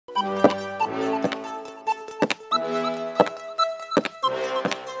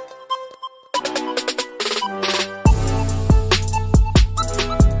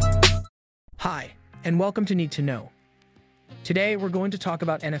and welcome to Need to Know. Today, we're going to talk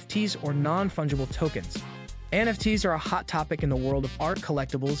about NFTs or non-fungible tokens. NFTs are a hot topic in the world of art,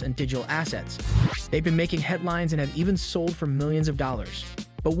 collectibles, and digital assets. They've been making headlines and have even sold for millions of dollars.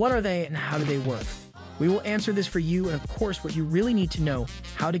 But what are they and how do they work? We will answer this for you and, of course, what you really need to know,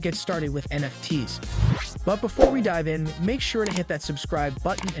 how to get started with NFTs. But before we dive in, make sure to hit that subscribe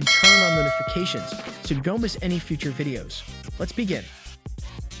button and turn on notifications so you don't miss any future videos. Let's begin.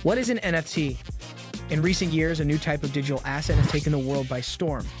 What is an NFT? In recent years, a new type of digital asset has taken the world by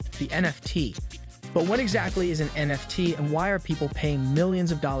storm, the NFT. But what exactly is an NFT and why are people paying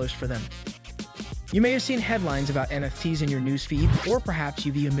millions of dollars for them? You may have seen headlines about NFTs in your newsfeed, or perhaps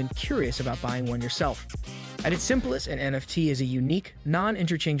you've even been curious about buying one yourself. At its simplest, an NFT is a unique,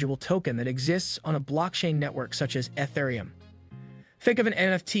 non-interchangeable token that exists on a blockchain network such as Ethereum. Think of an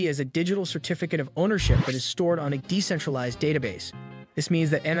NFT as a digital certificate of ownership that is stored on a decentralized database. This means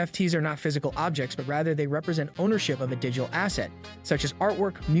that NFTs are not physical objects, but rather they represent ownership of a digital asset, such as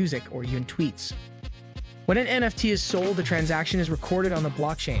artwork, music, or even tweets. When an NFT is sold, the transaction is recorded on the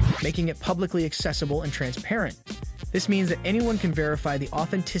blockchain, making it publicly accessible and transparent. This means that anyone can verify the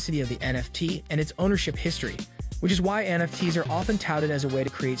authenticity of the NFT and its ownership history, which is why NFTs are often touted as a way to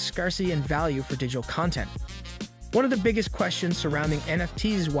create scarcity and value for digital content. One of the biggest questions surrounding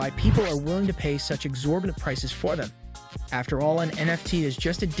NFTs is why people are willing to pay such exorbitant prices for them. After all, an NFT is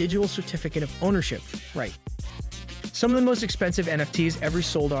just a digital certificate of ownership, right? Some of the most expensive NFTs ever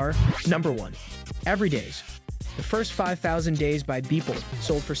sold are: number 1, Everydays. The first 5,000 Days by Beeple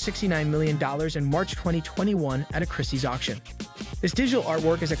sold for $69 million in March 2021 at a Christie's auction. This digital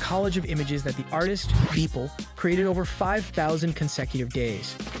artwork is a collage of images that the artist, Beeple, created over 5,000 consecutive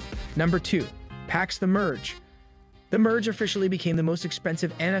days. Number 2, Pax the Merge. The Merge officially became the most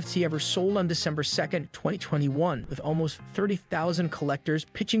expensive NFT ever sold on December 2nd, 2021, with almost 30,000 collectors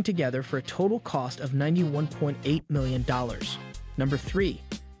pitching together for a total cost of $91.8 million. Number 3,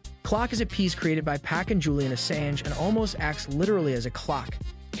 Clock is a piece created by Pac and Julian Assange and almost acts literally as a clock,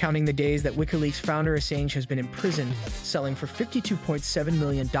 counting the days that WikiLeaks founder Assange has been imprisoned, selling for $52.7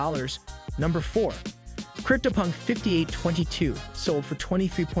 million. Number 4, CryptoPunk 5822 sold for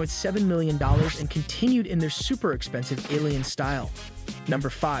 $23.7 million and continued in their super expensive alien style. Number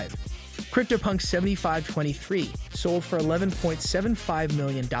 5, CryptoPunk 7523 sold for $11.75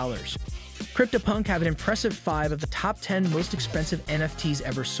 million. CryptoPunk have an impressive 5 of the top 10 most expensive NFTs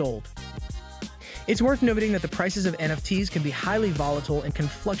ever sold. It's worth noting that the prices of NFTs can be highly volatile and can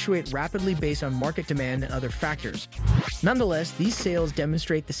fluctuate rapidly based on market demand and other factors. Nonetheless, these sales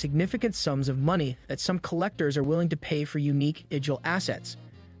demonstrate the significant sums of money that some collectors are willing to pay for unique digital assets.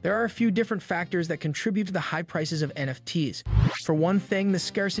 There are a few different factors that contribute to the high prices of NFTs. For one thing, the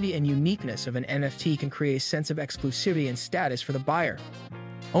scarcity and uniqueness of an NFT can create a sense of exclusivity and status for the buyer.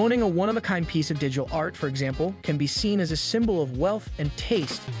 Owning a one-of-a-kind piece of digital art, for example, can be seen as a symbol of wealth and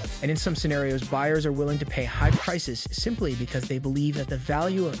taste, and in some scenarios, buyers are willing to pay high prices simply because they believe that the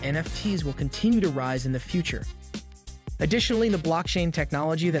value of NFTs will continue to rise in the future. Additionally, the blockchain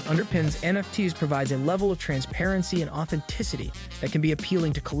technology that underpins NFTs provides a level of transparency and authenticity that can be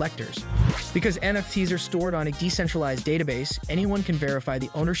appealing to collectors. Because NFTs are stored on a decentralized database, anyone can verify the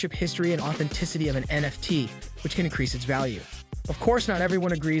ownership history and authenticity of an NFT, which can increase its value. Of course, not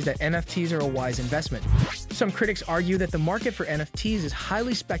everyone agrees that NFTs are a wise investment. Some critics argue that the market for NFTs is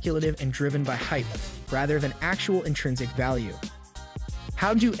highly speculative and driven by hype, rather than actual intrinsic value.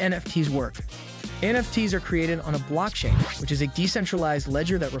 How do NFTs work? NFTs are created on a blockchain, which is a decentralized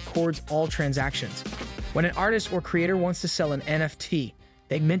ledger that records all transactions. When an artist or creator wants to sell an NFT,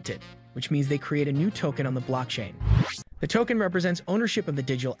 they mint it, which means they create a new token on the blockchain. The token represents ownership of the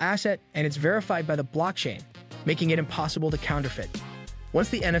digital asset, and it's verified by the blockchain, making it impossible to counterfeit. Once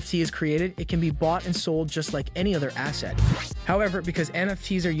the NFT is created, it can be bought and sold just like any other asset. However, because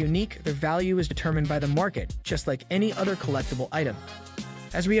NFTs are unique, their value is determined by the market, just like any other collectible item.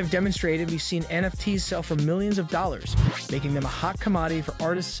 As we have demonstrated, we've seen NFTs sell for millions of dollars, making them a hot commodity for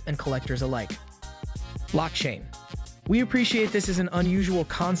artists and collectors alike. Blockchain. We appreciate this is an unusual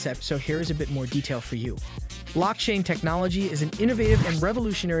concept, so here is a bit more detail for you. Blockchain technology is an innovative and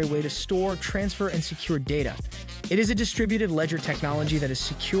revolutionary way to store, transfer, and secure data. It is a distributed ledger technology that is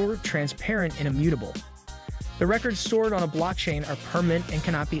secure, transparent, and immutable. The records stored on a blockchain are permanent and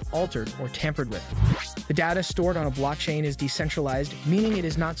cannot be altered or tampered with. The data stored on a blockchain is decentralized, meaning it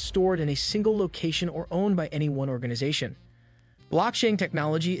is not stored in a single location or owned by any one organization. Blockchain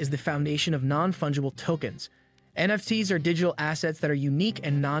technology is the foundation of non-fungible tokens. NFTs are digital assets that are unique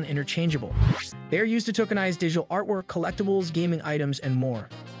and non-interchangeable. They are used to tokenize digital artwork, collectibles, gaming items, and more.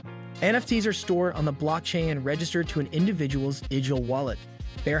 NFTs are stored on the blockchain and registered to an individual's digital wallet.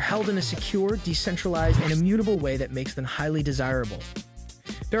 They are held in a secure, decentralized, and immutable way that makes them highly desirable.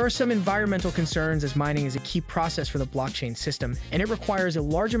 There are some environmental concerns, as mining is a key process for the blockchain system, and it requires a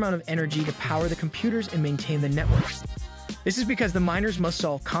large amount of energy to power the computers and maintain the network. This is because the miners must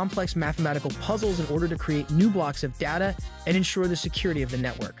solve complex mathematical puzzles in order to create new blocks of data and ensure the security of the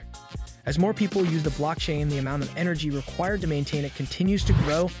network. As more people use the blockchain, the amount of energy required to maintain it continues to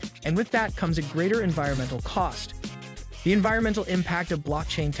grow, and with that comes a greater environmental cost. The environmental impact of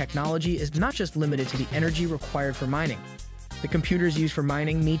blockchain technology is not just limited to the energy required for mining. The computers used for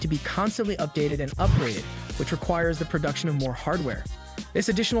mining need to be constantly updated and upgraded, which requires the production of more hardware. This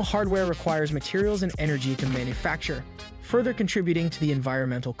additional hardware requires materials and energy to manufacture, further contributing to the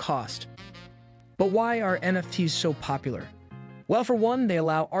environmental cost. But why are NFTs so popular? Well, for one, they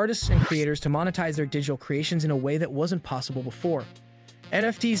allow artists and creators to monetize their digital creations in a way that wasn't possible before.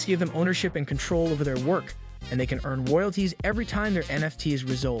 NFTs give them ownership and control over their work, and they can earn royalties every time their NFT is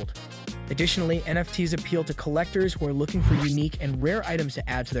resold. Additionally, NFTs appeal to collectors who are looking for unique and rare items to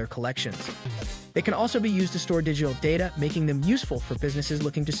add to their collections. They can also be used to store digital data, making them useful for businesses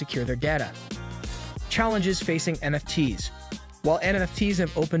looking to secure their data. Challenges facing NFTs. While NFTs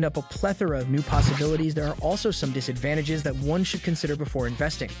have opened up a plethora of new possibilities, there are also some disadvantages that one should consider before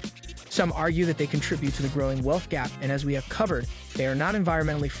investing. Some argue that they contribute to the growing wealth gap, and as we have covered, they are not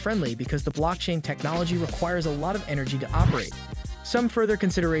environmentally friendly because the blockchain technology requires a lot of energy to operate. Some further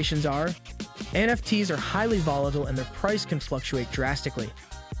considerations are, NFTs are highly volatile and their price can fluctuate drastically.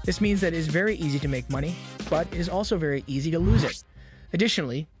 This means that it is very easy to make money, but it is also very easy to lose it.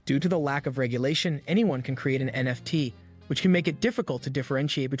 Additionally, due to the lack of regulation, anyone can create an NFT, which can make it difficult to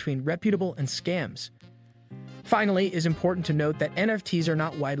differentiate between reputable and scams. Finally, it is important to note that NFTs are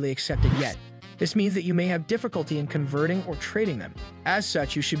not widely accepted yet. This means that you may have difficulty in converting or trading them. As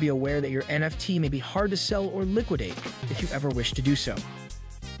such, you should be aware that your NFT may be hard to sell or liquidate if you ever wish to do so.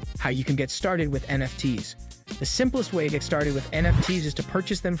 How you can get started with NFTs. The simplest way to get started with NFTs is to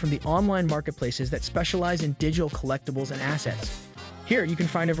purchase them from the online marketplaces that specialize in digital collectibles and assets. Here, you can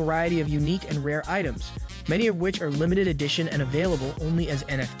find a variety of unique and rare items, many of which are limited edition and available only as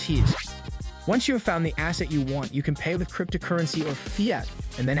NFTs. Once you have found the asset you want, you can pay with cryptocurrency or fiat,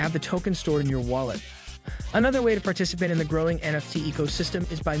 and then have the token stored in your wallet. Another way to participate in the growing NFT ecosystem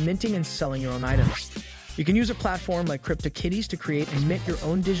is by minting and selling your own items. You can use a platform like CryptoKitties to create and mint your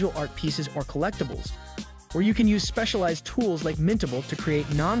own digital art pieces or collectibles, or you can use specialized tools like Mintable to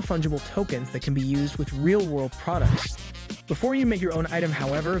create non-fungible tokens that can be used with real-world products. Before you make your own item,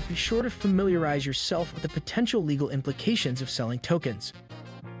 however, be sure to familiarize yourself with the potential legal implications of selling tokens.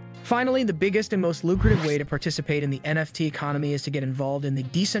 Finally, the biggest and most lucrative way to participate in the NFT economy is to get involved in the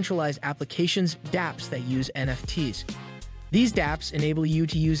decentralized applications, dApps, that use NFTs. These dApps enable you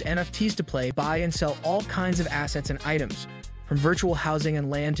to use NFTs to play, buy, and sell all kinds of assets and items, from virtual housing and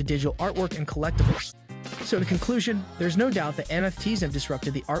land to digital artwork and collectibles. So in conclusion, there's no doubt that NFTs have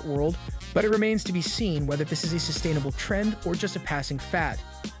disrupted the art world, but it remains to be seen whether this is a sustainable trend or just a passing fad.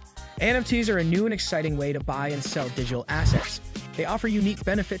 NFTs are a new and exciting way to buy and sell digital assets. They offer unique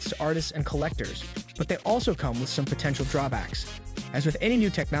benefits to artists and collectors, but they also come with some potential drawbacks. As with any new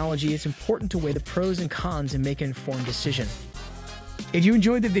technology, it's important to weigh the pros and cons and make an informed decision. If you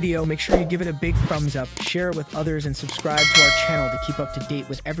enjoyed the video, make sure you give it a big thumbs up, share it with others, and subscribe to our channel to keep up to date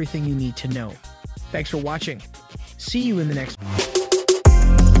with everything you need to know. Thanks for watching. See you in the next video.